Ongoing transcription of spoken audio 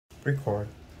Record.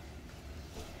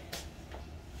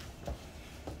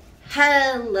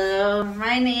 Hello,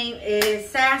 my name is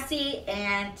Sassy,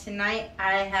 and tonight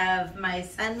I have my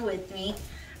son with me.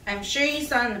 I'm sure you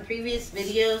saw in the previous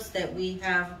videos that we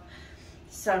have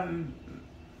some,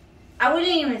 I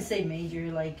wouldn't even say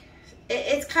major, like,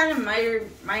 it's kind of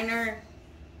minor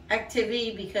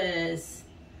activity because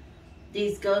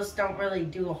these ghosts don't really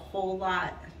do a whole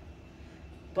lot,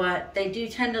 but they do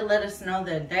tend to let us know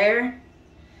they're there.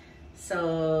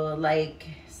 So, like,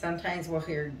 sometimes we'll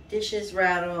hear dishes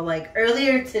rattle. Like,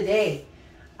 earlier today,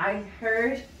 I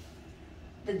heard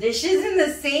the dishes in the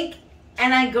sink,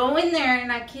 and I go in there,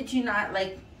 and I kid you not,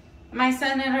 like, my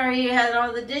son had already had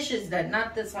all the dishes done.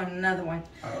 Not this one, another one.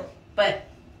 Oh. But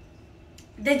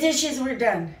the dishes were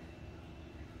done.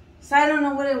 So I don't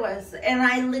know what it was. And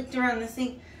I looked around the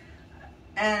sink,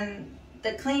 and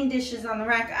the clean dishes on the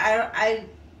rack, I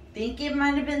think it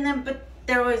might have been them, but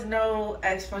there was no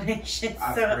explanation.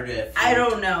 I've so heard it. I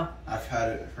don't know. I've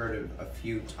heard it a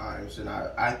few times, and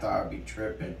I thought I'd be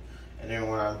tripping. And then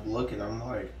when I'm looking, I'm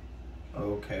like,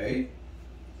 okay.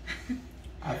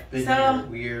 I've been so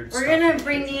weird. We're gonna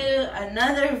bring you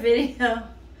another video.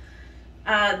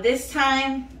 This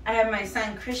time I have my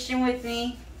son Christian with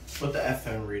me. With the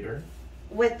FM reader.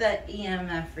 With the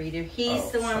EMF reader. He's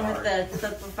the one with the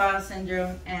Klippel-Feil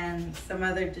syndrome and some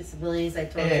other disabilities I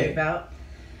told you about.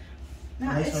 No,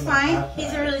 it's fine.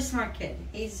 He's a really smart kid.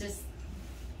 He's just...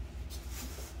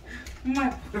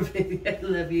 My poor baby, I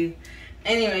love you.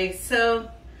 Anyway, so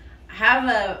I have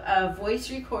a voice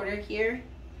recorder here.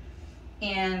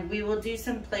 And we will do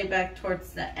some playback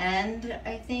towards the end,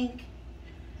 I think.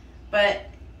 But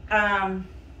I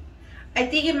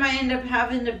think it might end up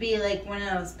having to be like one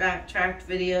of those backtracked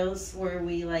videos where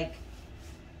we like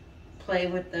play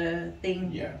with the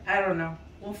thing. Yeah. I don't know.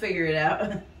 We'll figure it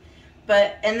out.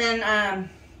 But, and then,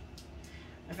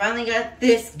 I finally got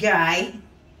this guy.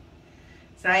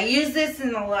 So I used this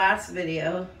in the last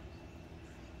video.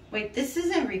 Wait, this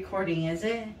isn't recording, is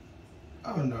it?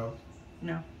 Oh, no.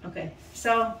 No. Okay.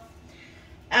 So,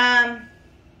 I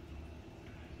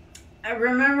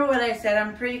remember what I said.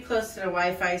 I'm pretty close to the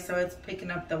Wi-Fi, so it's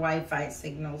picking up the Wi-Fi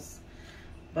signals.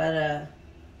 But,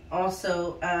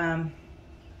 also,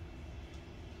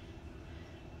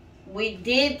 we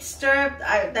did stir up,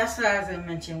 that's what I was going to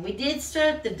mention. We did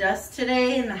stir up the dust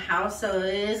today in the house, so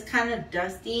it is kind of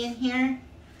dusty in here.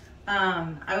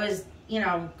 I was, you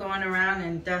know, going around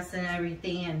and dusting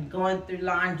everything and going through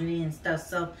laundry and stuff.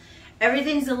 So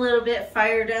everything's a little bit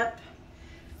fired up.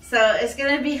 So it's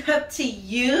going to be up to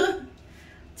you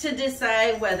to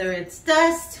decide whether it's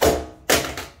dust.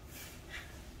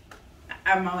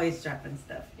 I'm always dropping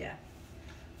stuff, yeah.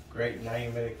 Great, now you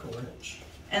made a glitch.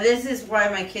 And this is why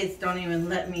my kids don't even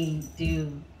let me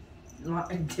do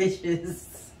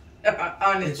dishes.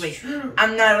 Honestly, it's true.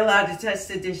 I'm not allowed to touch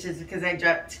the dishes because I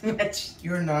drop too much.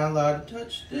 You're not allowed to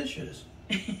touch dishes.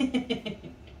 And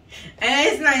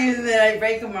it's not even that I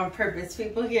break them on purpose.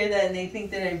 People hear that and they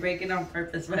think that I break it on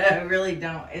purpose, but I really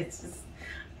don't. It's just,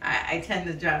 I tend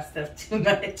to drop stuff too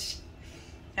much.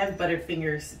 I have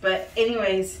butterfingers. But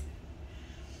anyways,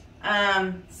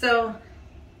 so...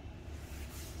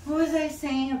 what was I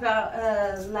saying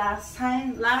about last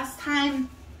time? Last time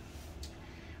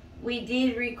we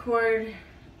did record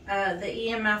the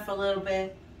EMF a little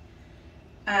bit.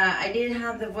 I didn't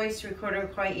have the voice recorder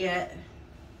quite yet.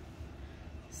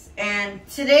 And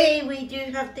today we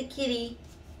do have the kitty.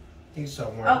 He's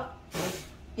somewhere. Oh,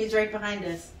 he's right behind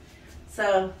us.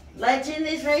 So Legend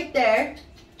is right there.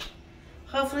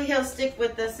 Hopefully he'll stick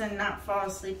with us and not fall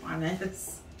asleep on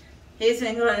us. He's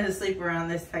been going to sleep around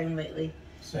this time lately.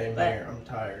 Same here. I'm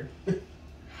tired.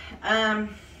 I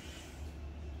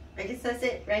guess that's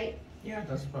it, right? Yeah,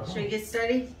 that's about Should we get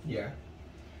started? Yeah.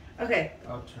 Okay.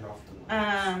 I'll turn off the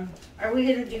lights. Are we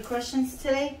gonna do questions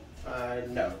today?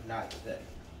 No, not today.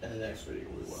 In the next video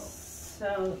we will.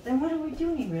 So then what are we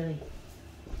doing really?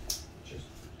 Just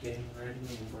getting ready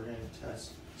and we're gonna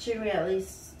test. Should we at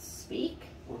least speak?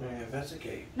 We're gonna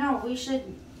investigate. No, we should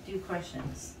do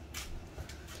questions.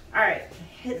 Alright,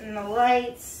 hitting the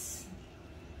lights.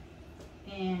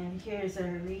 And here's our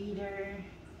reader.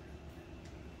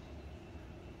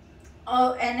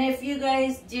 Oh, and if you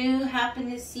guys do happen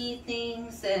to see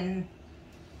things and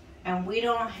we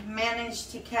don't manage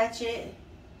to catch it,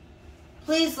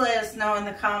 please let us know in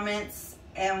the comments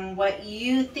and what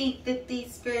you think that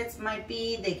these spirits might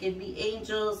be. They could be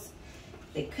angels,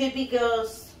 they could be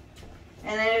ghosts,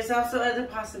 and there's also other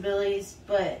possibilities,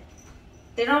 but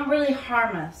they don't really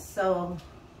harm us, so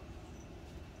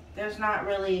there's not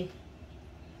really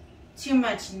too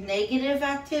much negative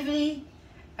activity.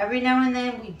 Every now and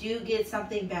then we do get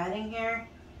something bad in here,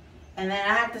 And then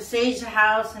I have to sage the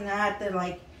house and I have to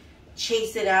like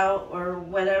chase it out or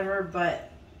whatever, but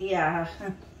yeah.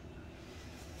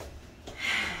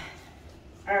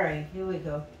 Alright, here we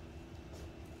go.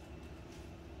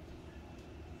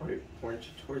 Wait, point you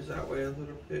towards that way a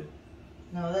little bit?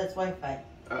 No, that's Wi-Fi.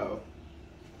 Oh.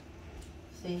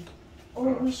 See?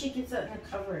 Oh, we should get something to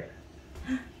cover it.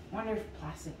 Wonder if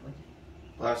plastic would.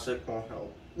 Plastic won't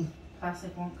help.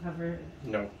 Plastic won't cover it.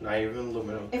 No, not even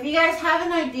aluminum. If you guys have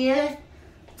an idea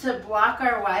to block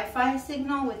our Wi-Fi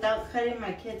signal without cutting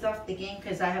my kids off the game,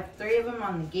 because I have 3 of them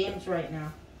on the games right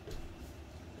now.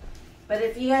 But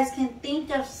if you guys can think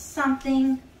of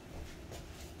something,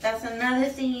 that's another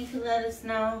thing you can let us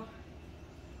know.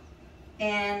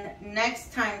 And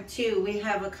next time too, we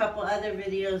have a couple other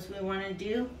videos we want to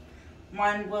do.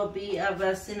 One will be of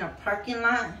us in a parking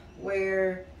lot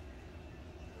where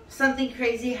something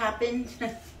crazy happened.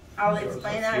 I'll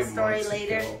explain that story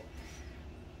later.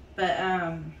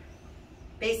 But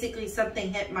basically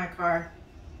something hit my car.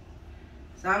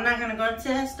 So I'm not going to go into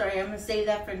that story. I'm going to save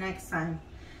that for next time.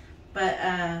 But,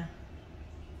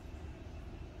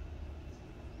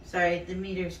 sorry, the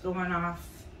meter's going off.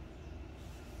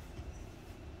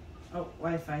 Oh,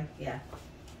 Wi-Fi, yeah.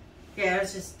 Yeah, I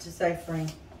was just deciphering.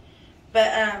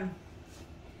 But,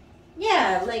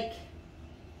 yeah, like,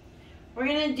 we're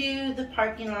going to do the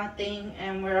parking lot thing,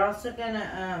 and we're also going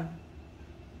to,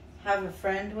 have a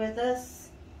friend with us.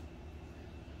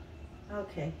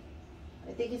 Okay.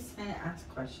 I think it's time to ask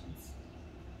questions.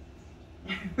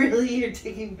 Really? You're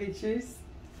taking pictures?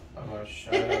 Oh, a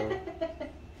shadow.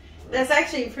 That's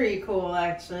actually pretty cool,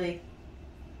 actually.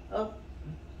 Oh.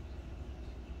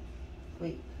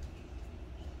 Wait.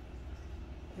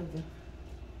 Here we go.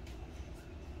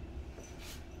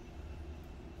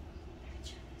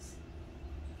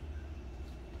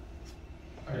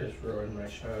 I just ruined my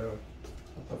shadow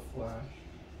with the flash.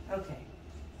 Okay.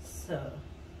 So.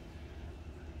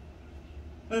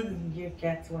 Your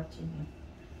cat's watching you.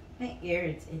 My ear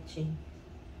is itching.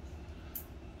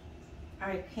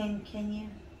 Alright, can you?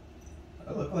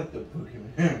 I look like the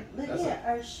boogeyman. Look at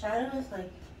our shadow is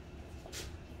like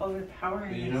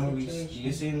overpowering. You know,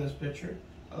 you see in this picture?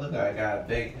 I look like I got a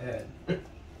big head.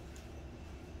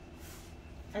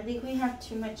 I think we have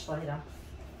too much light off.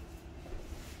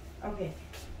 Okay.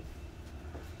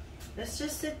 Let's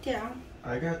just sit down.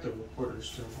 I got the recorder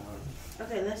still on.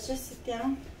 Okay, let's just sit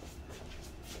down.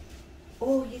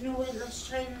 Oh, you know what? Let's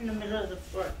try it in the middle of the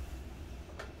floor.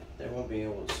 They won't be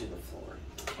able to see the floor.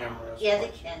 Cameras. Yeah, they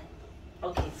can.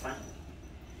 Okay, fine.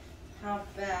 How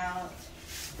about...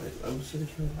 Wait, let me see the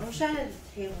camera. I'm trying to the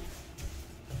table.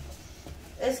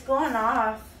 It's going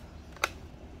off.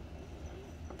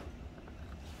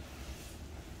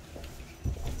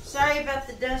 Sorry about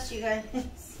the dust, you guys.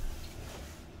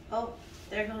 Oh,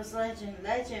 there goes Legend.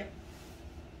 Legend.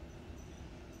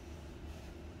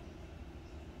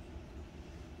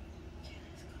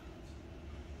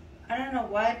 I don't know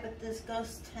why, but this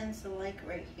ghost tends to like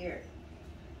right here.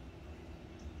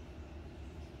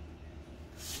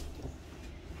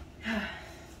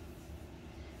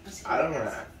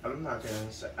 I'm not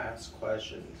gonna ask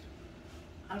questions.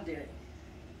 I'll do it.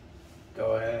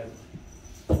 Go ahead.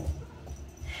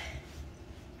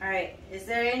 Alright, is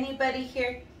there anybody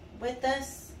here with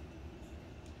us?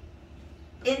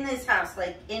 In this house,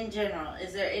 like in general,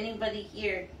 is there anybody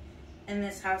here in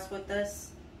this house with us?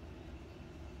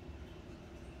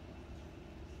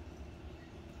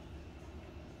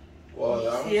 Well,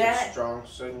 that was that? a strong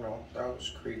signal. That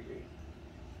was creepy.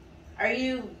 Are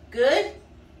you good?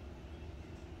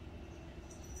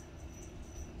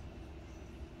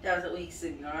 That was a weak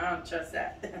signal. I don't trust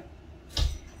that.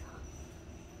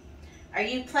 Are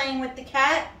you playing with the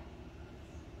cat?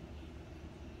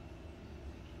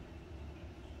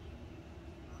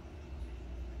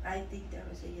 I think that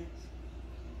was a yes.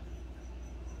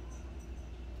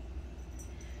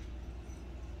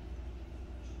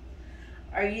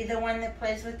 Are you the one that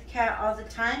plays with the cat all the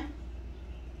time?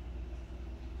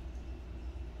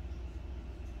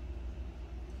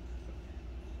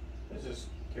 This is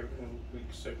giving weak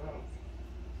signal.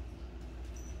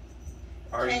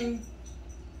 Are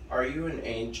you an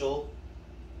angel?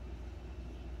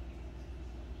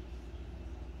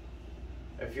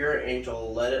 If you're an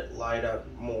angel, let it light up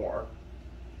more.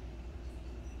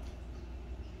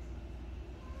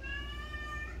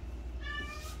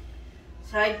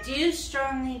 So I do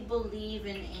strongly believe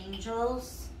in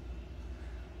angels.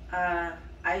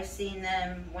 I've seen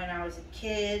them when I was a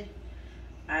kid.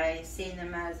 I've seen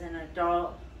them as an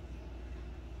adult.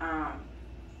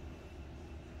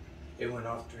 It went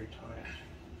off 3 times.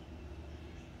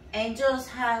 Angels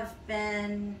have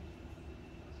been,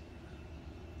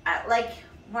 like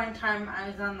one time I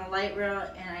was on the light rail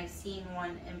and I seen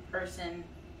one in person,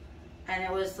 and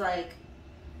it was like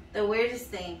the weirdest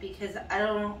thing because I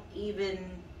don't even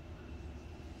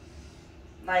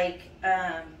like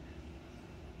I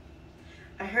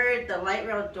heard the light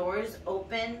rail doors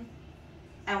open,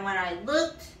 and when I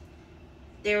looked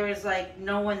there was like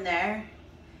no one there,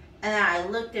 and then I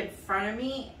looked in front of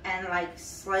me, and like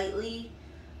slightly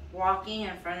walking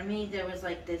in front of me there was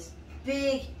like this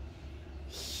big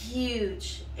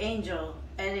huge angel,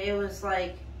 and it was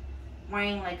like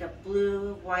wearing like a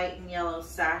blue, white, and yellow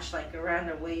sash like around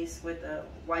her waist with a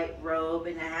white robe,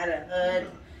 and it had a hood,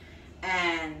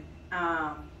 and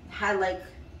had like,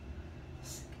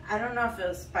 I don't know if it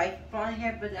was spiked blonde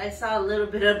hair, but I saw a little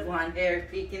bit of blonde hair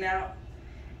peeking out,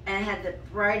 and it had the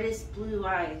brightest blue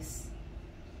eyes,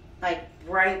 like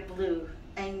bright blue,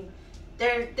 and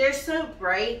they're so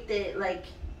bright that like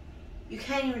you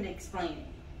can't even explain it.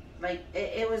 Like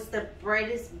it was the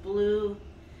brightest blue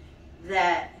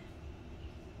that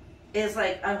is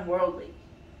like unworldly,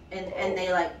 and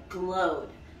they like glowed,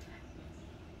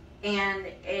 and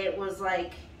it was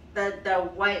like the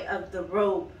white of the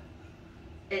robe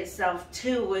itself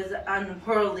too was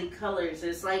unworldly colors.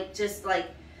 It's like just like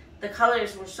the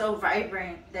colors were so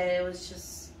vibrant that it was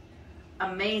just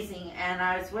amazing. And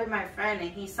I was with my friend, and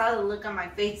he saw the look on my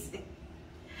face,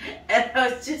 and I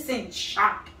was just in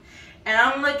shock. And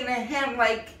I'm looking at him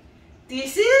like, do you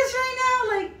see this right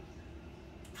now? Like,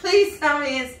 please tell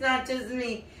me it's not just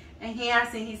me. And he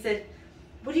asked me, he said,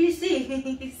 what do you see?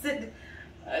 He said,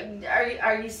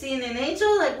 are you seeing an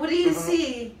angel? Like, what do you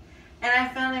see? And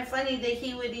I found it funny that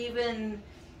he would even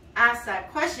ask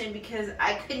that question because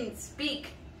I couldn't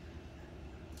speak.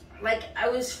 Like, I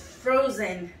was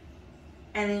frozen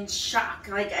and in shock.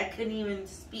 Like, I couldn't even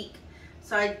speak.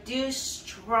 So I do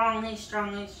strongly,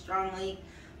 strongly, strongly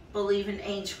believe in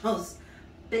angels.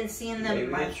 Been seeing them maybe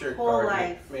my whole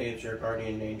life. Maybe it's your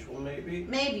guardian angel, maybe?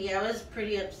 Maybe. I was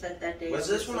pretty upset that day. Was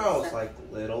this when I was like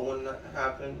little when that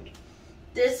happened?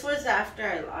 This was after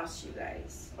I lost you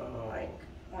guys. Oh. Like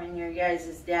when your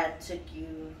guys' dad took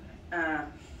you, I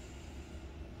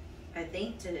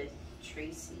think to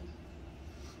Tracy.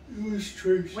 It was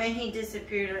Tracy. When he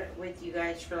disappeared with you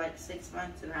guys for like 6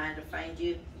 months and I had to find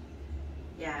you.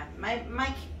 Yeah, my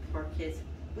poor kids.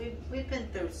 We've been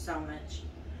through so much.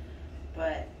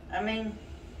 But, I mean,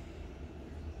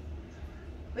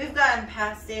 we've gotten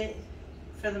past it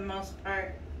for the most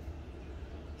part.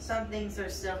 Some things are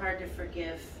still hard to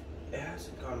forgive. It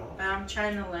hasn't gone off. But I'm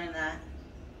trying to learn that.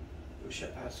 We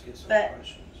should ask it some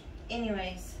questions.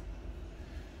 Anyways,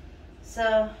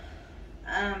 so,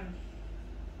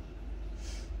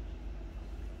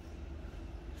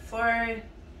 for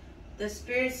the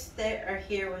spirits that are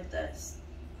here with us,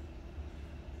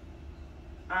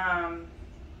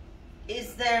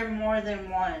 is there more than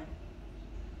one?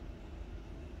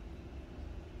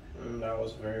 That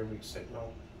was a very weak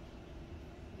signal.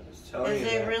 I was telling you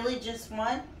Is it that. really just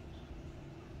one?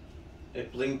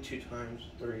 It blinked 2 times,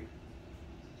 3.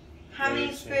 How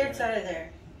many spirits are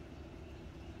there?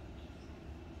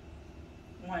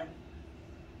 One.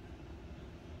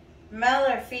 Male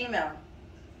or female?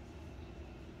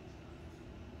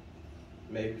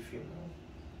 Maybe female.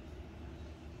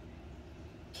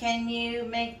 Can you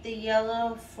make the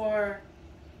yellow for...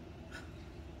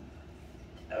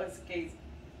 That was crazy.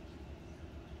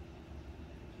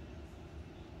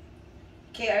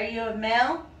 Okay, are you a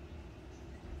male?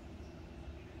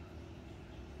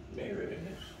 Maybe it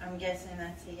is. I'm guessing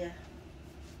that's a yeah.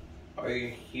 Are you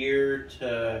here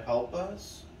to help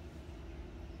us?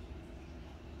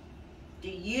 Do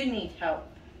you need help?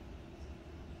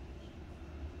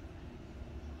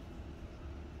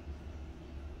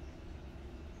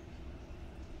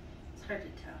 It's hard to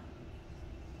tell.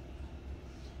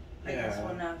 I just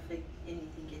want to know if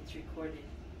anything gets recorded.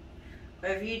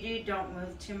 But if you do, don't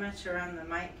move too much around the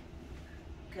mic.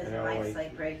 Because the mic's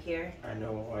like right here. I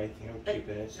know, I think I'm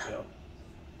keeping it still.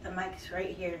 The mic's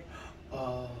right here.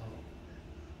 Oh.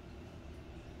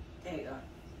 There you go.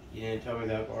 You didn't tell me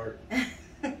that part.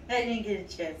 I didn't get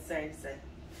a chance, sorry,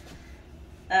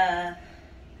 son.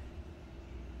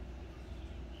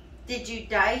 Did you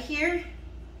die here?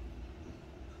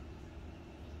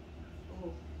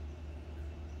 Ooh.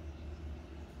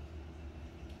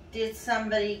 Did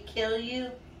somebody kill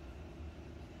you?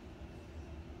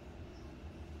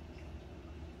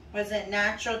 Was it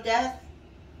natural death?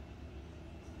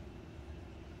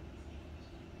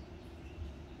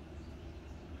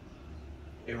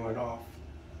 It went off.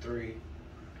 3.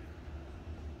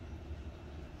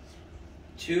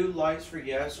 2 lights for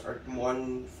yes or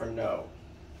 1 for no.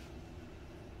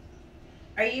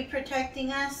 Are you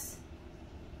protecting us?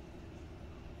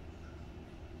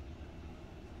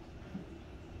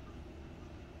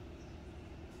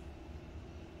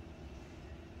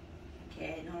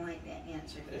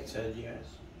 answer. It said yes.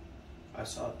 I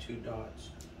saw 2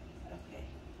 dots. Okay.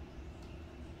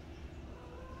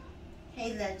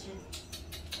 Hey, Legend.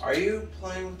 Are you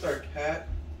playing with our cat?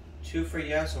 2 for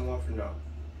yes and 1 for no.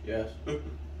 Yes.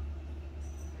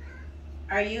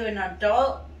 Are you an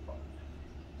adult?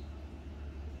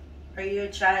 Are you a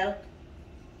child?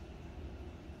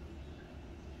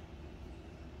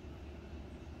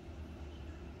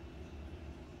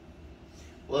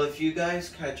 Well, if you guys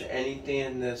catch anything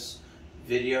in this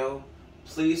video,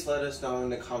 please let us know in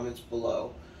the comments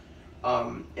below.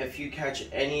 If you catch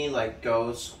any like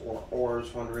ghosts or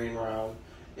orbs wandering around,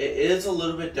 it is a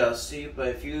little bit dusty, but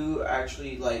if you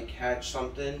actually like catch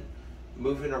something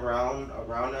moving around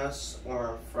us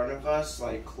or in front of us,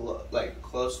 like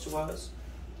close to us,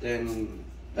 then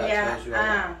that tells you a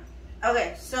lot.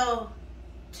 Okay, so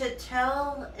to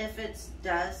tell if it's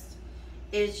dust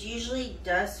is usually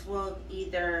dust will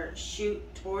either shoot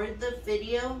toward the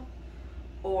video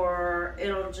or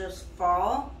it'll just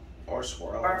fall Or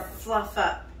swirl. or fluff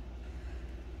up.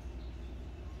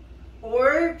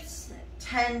 Orbs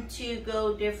tend to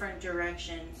go different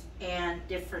directions and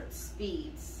different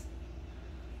speeds.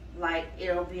 Like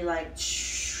it'll be like,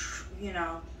 you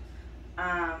know,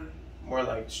 more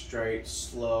like straight,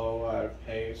 slow, out of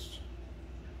pace.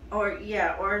 or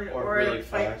yeah, or really like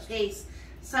fast. pace.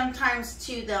 Sometimes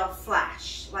too they'll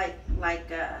flash like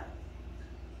a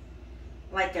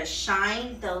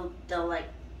shine. They'll like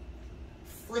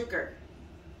flicker.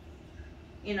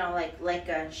 You know, like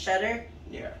a shutter.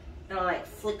 Yeah. They'll like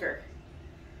flicker.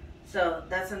 So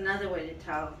that's another way to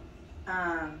tell.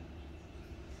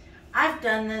 I've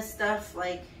done this stuff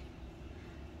like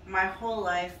my whole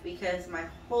life because my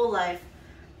whole life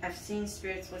I've seen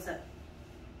spirits. What's up?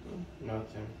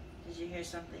 Nothing. Did you hear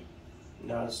something?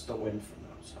 No, it's the wind from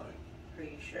outside. Are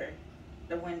you sure?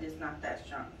 The wind is not that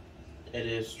strong. It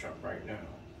is strong right now.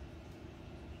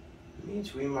 It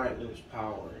means we might lose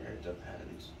power. It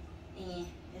depends.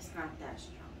 It's not that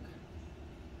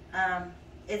strong.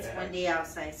 It's windy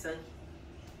outside, so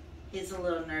he's a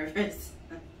little nervous.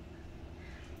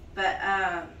 But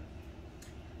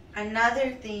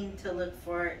another thing to look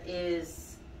for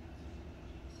is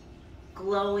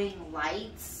glowing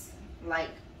lights,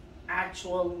 like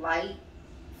actual light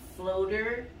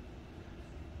floater.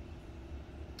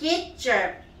 Get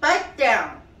your butt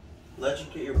down.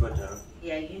 Legend, get your butt down.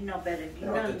 Yeah, you know better. You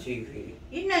Not know, the TV.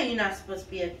 you know you're not supposed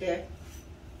to be up there.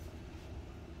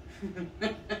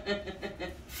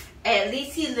 At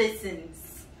least he listens.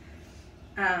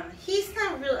 He's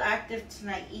not real active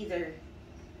tonight either.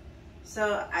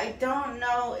 So I don't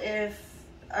know if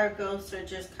our ghosts are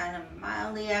just kind of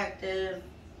mildly active.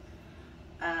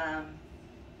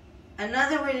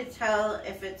 Another way to tell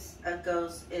if it's a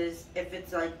ghost is if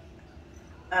it's like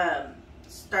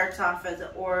starts off as an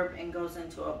orb and goes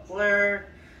into a blur,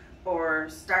 or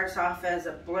starts off as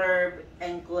a blurb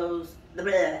and goes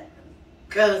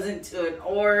into an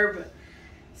orb.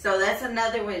 So that's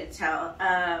another way to tell.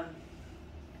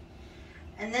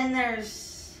 And then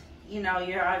there's, you know,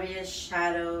 your obvious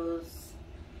shadows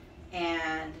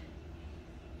and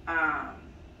I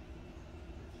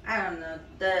don't know,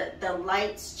 the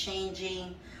lights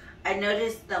changing. I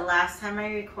noticed the last time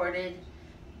I recorded,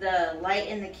 the light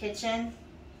in the kitchen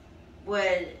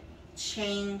would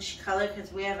change color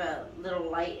because we have a little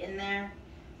light in there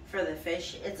for the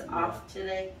fish. It's off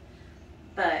today,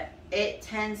 but it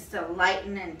tends to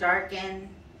lighten and darken.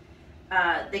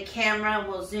 The camera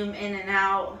will zoom in and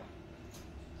out,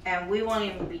 and we won't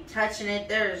even be touching it.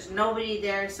 There's nobody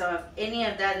there, so if any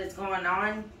of that is going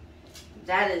on,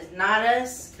 that is not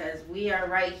us, because we are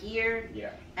right here. Yeah.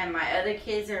 And my other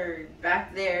kids are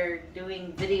back there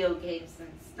doing video games and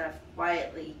stuff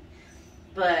quietly.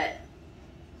 But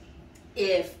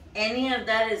if any of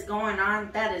that is going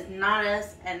on, that is not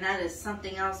us, and that is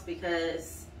something else,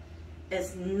 because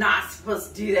it's not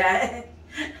supposed to do that.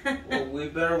 Well, we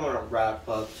better want to wrap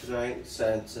up tonight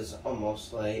since it's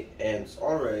almost late and it's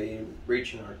already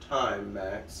reaching our time,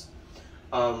 Max.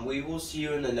 We will see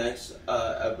you in the next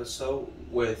episode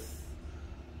with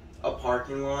a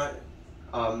parking lot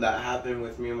that happened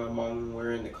with me and my mom when we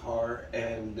were in the car,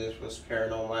 and this was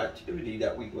paranormal activity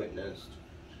that we witnessed.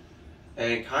 And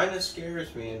it kind of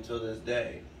scares me until this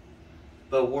day.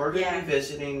 But we're going to be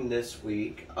visiting this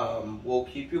week. We'll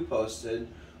keep you posted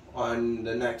on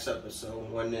the next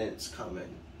episode when it's coming.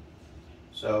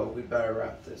 So we better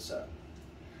wrap this up.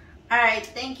 Alright,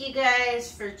 thank you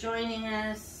guys for joining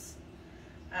us.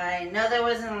 I know there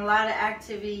wasn't a lot of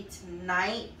activity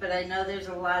tonight, but I know there's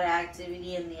a lot of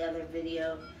activity in the other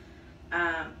video.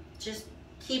 Just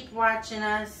keep watching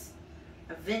us.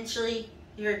 Eventually,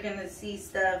 you're going to see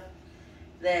stuff.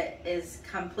 that is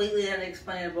completely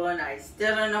unexplainable, and I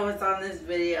still don't know what's on this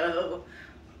video.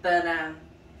 But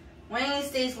one of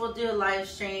these days we'll do a live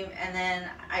stream, and then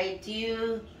I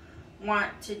do want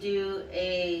to do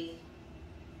a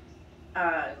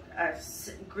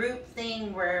group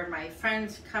thing where my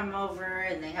friends come over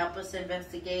and they help us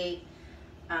investigate.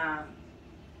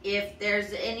 If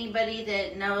there's anybody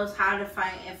that knows how to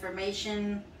find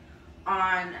information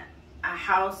on a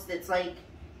house that's like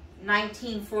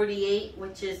 1948,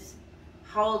 which is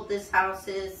how old this house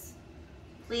is,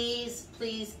 please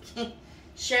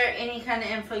share any kind of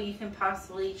info you can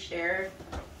possibly share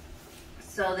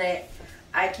so that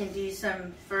I can do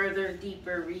some further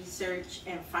deeper research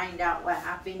and find out what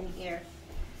happened here.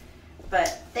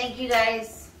 But thank you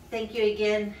guys, thank you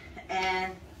again,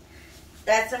 and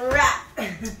that's a wrap.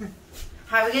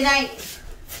 Have a good night.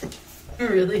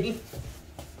 Really?